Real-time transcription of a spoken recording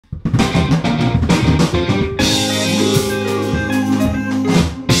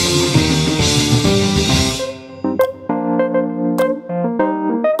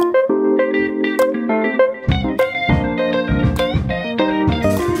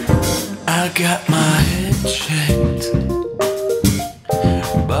got my head checked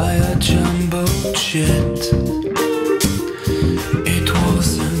by a jumbo jet. It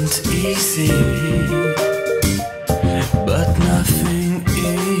wasn't easy, but nothing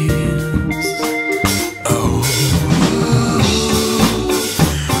is. Oh,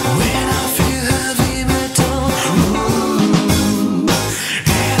 when I feel heavy metal,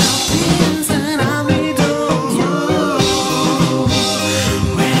 and I'm pins and I'm needles.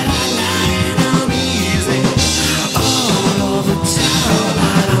 When I lie and I'm easy all of the time,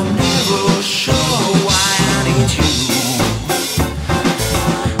 but I'm never sure why I need you.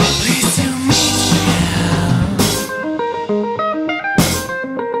 Please tell me,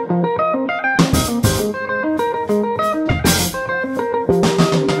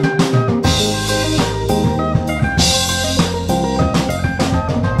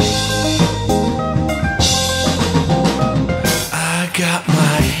 I got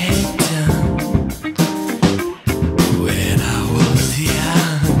my head down when I was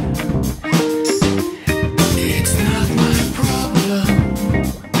young. It's not my problem.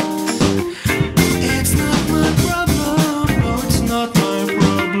 It's not my problem. No, it's not my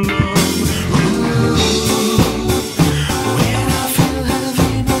problem. When I feel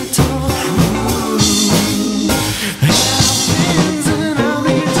heavy metal, and I'm pins and I'm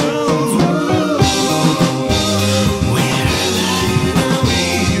needles. When I lie and I'm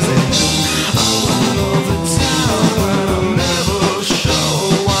easy all of the time, but I'm never sure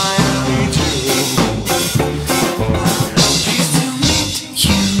why I need you. Please to meet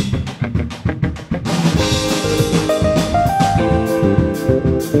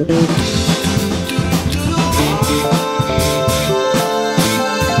you.